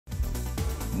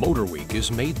MotorWeek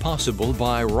is made possible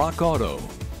by Rock Auto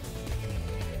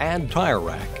and Tire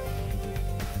Rack.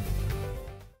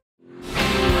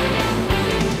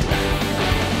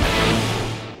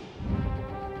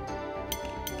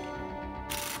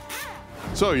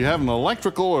 So you have an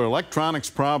electrical or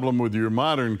electronics problem with your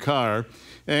modern car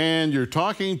and you're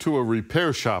talking to a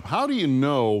repair shop. How do you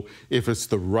know if it's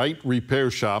the right repair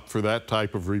shop for that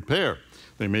type of repair?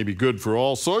 They may be good for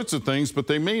all sorts of things, but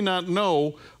they may not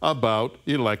know about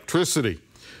electricity.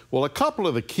 Well, a couple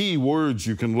of the key words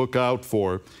you can look out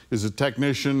for is a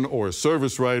technician or a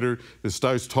service writer that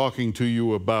starts talking to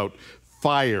you about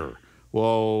fire.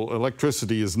 Well,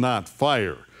 electricity is not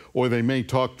fire. Or they may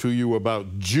talk to you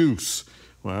about juice.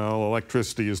 Well,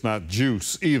 electricity is not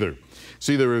juice either.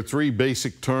 See, there are three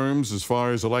basic terms as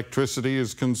far as electricity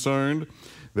is concerned.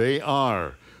 They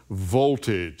are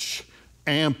voltage,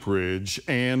 amperage,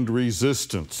 and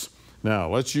resistance. Now,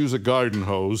 let's use a garden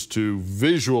hose to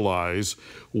visualize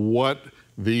what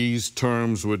these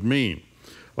terms would mean.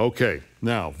 Okay,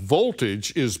 now,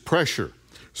 voltage is pressure.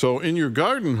 So in your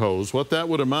garden hose, what that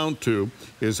would amount to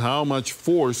is how much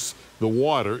force the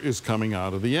water is coming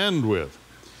out of the end with.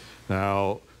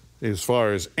 Now, as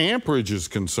far as amperage is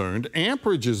concerned,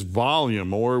 amperage is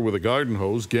volume, or with a garden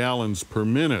hose, gallons per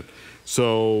minute.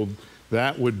 So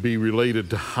that would be related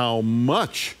to how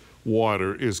much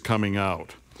water is coming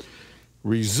out.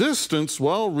 Resistance,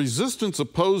 well, resistance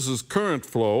opposes current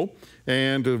flow,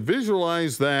 and to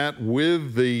visualize that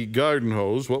with the garden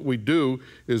hose, what we do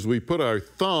is we put our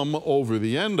thumb over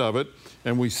the end of it,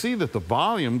 and we see that the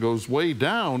volume goes way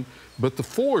down, but the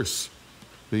force,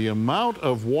 the amount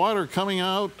of water coming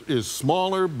out is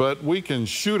smaller, but we can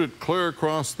shoot it clear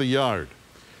across the yard.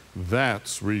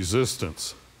 That's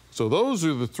resistance. So those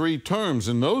are the three terms,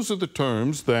 and those are the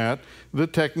terms that the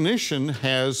technician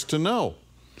has to know.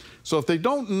 So if they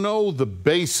don't know the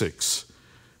basics,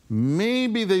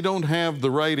 maybe they don't have the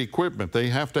right equipment. They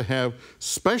have to have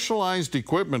specialized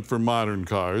equipment for modern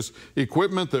cars,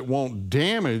 equipment that won't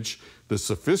damage the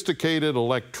sophisticated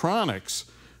electronics,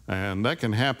 and that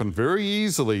can happen very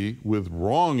easily with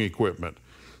wrong equipment.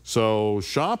 So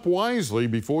shop wisely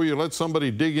before you let somebody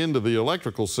dig into the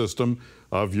electrical system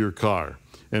of your car.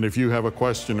 And if you have a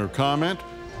question or comment,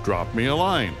 drop me a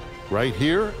line right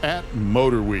here at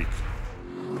MotorWeek.